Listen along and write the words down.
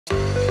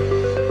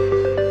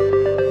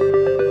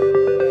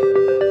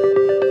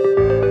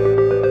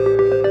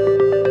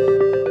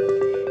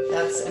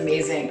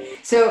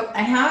So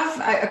I have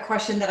a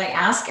question that I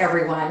ask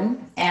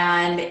everyone,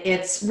 and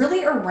it's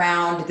really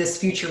around this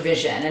future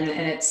vision. And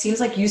it seems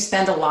like you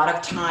spend a lot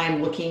of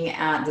time looking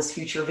at this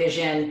future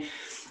vision,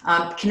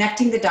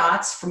 connecting the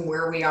dots from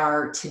where we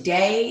are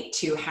today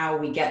to how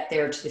we get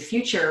there to the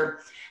future.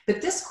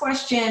 But this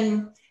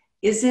question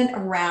isn't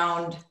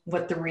around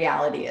what the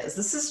reality is.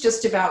 This is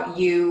just about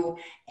you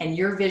and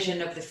your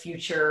vision of the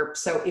future.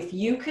 So if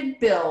you could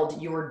build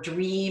your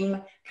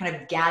dream kind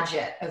of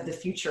gadget of the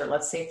future,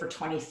 let's say for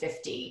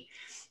 2050,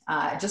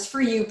 just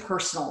for you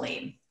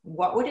personally,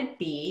 what would it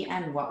be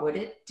and what would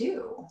it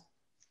do?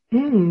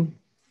 Hmm.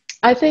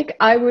 I think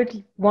I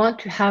would want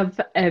to have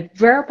a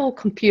wearable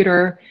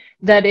computer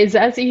that is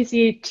as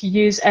easy to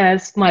use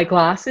as my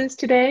glasses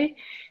today,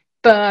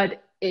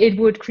 but it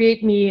would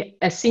create me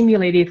a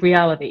simulated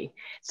reality.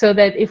 So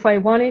that if I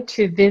wanted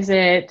to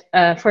visit,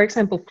 for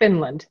example,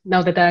 Finland,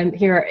 now that I'm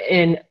here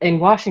in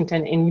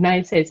Washington, in the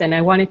United States, and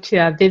I wanted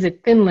to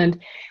visit Finland,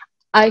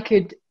 I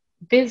could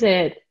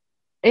visit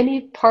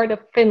any part of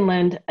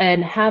Finland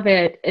and have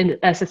it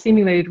as a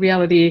simulated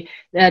reality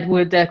that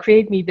would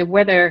create me the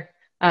weather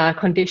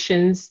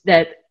conditions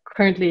that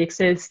currently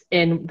exist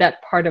in that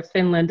part of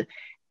Finland,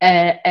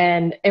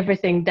 and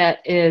everything that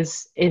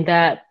is in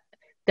that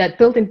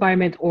built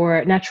environment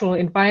or natural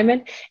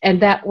environment.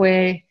 And that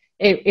way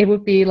it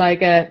would be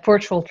like a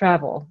virtual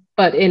travel,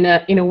 but in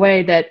a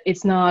way that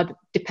it's not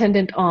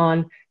dependent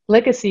on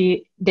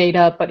legacy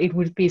data, but it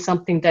would be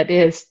something that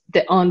is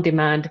the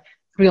on-demand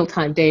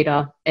real-time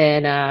data,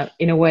 and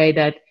in a way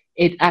that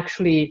it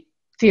actually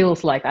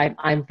feels like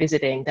I'm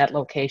visiting that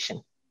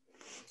location.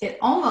 It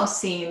almost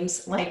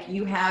seems like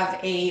you have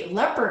a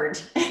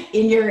leopard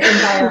in your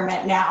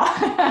environment now.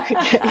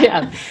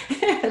 Yeah.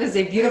 That is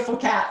a beautiful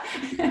cat.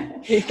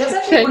 That's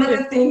actually one Thank of you.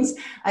 the things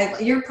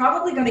you're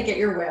probably going to get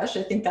your wish.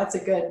 I think that's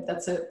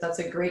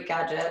a great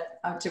gadget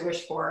to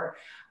wish for.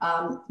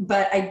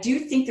 But I do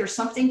think there's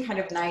something kind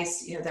of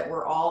nice, that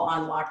we're all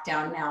on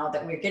lockdown now,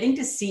 that we're getting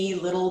to see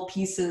little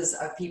pieces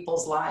of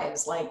people's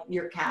lives, like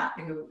your cat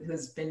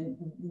who's been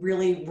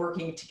really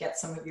working to get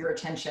some of your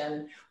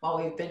attention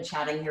while we've been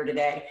chatting here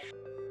today.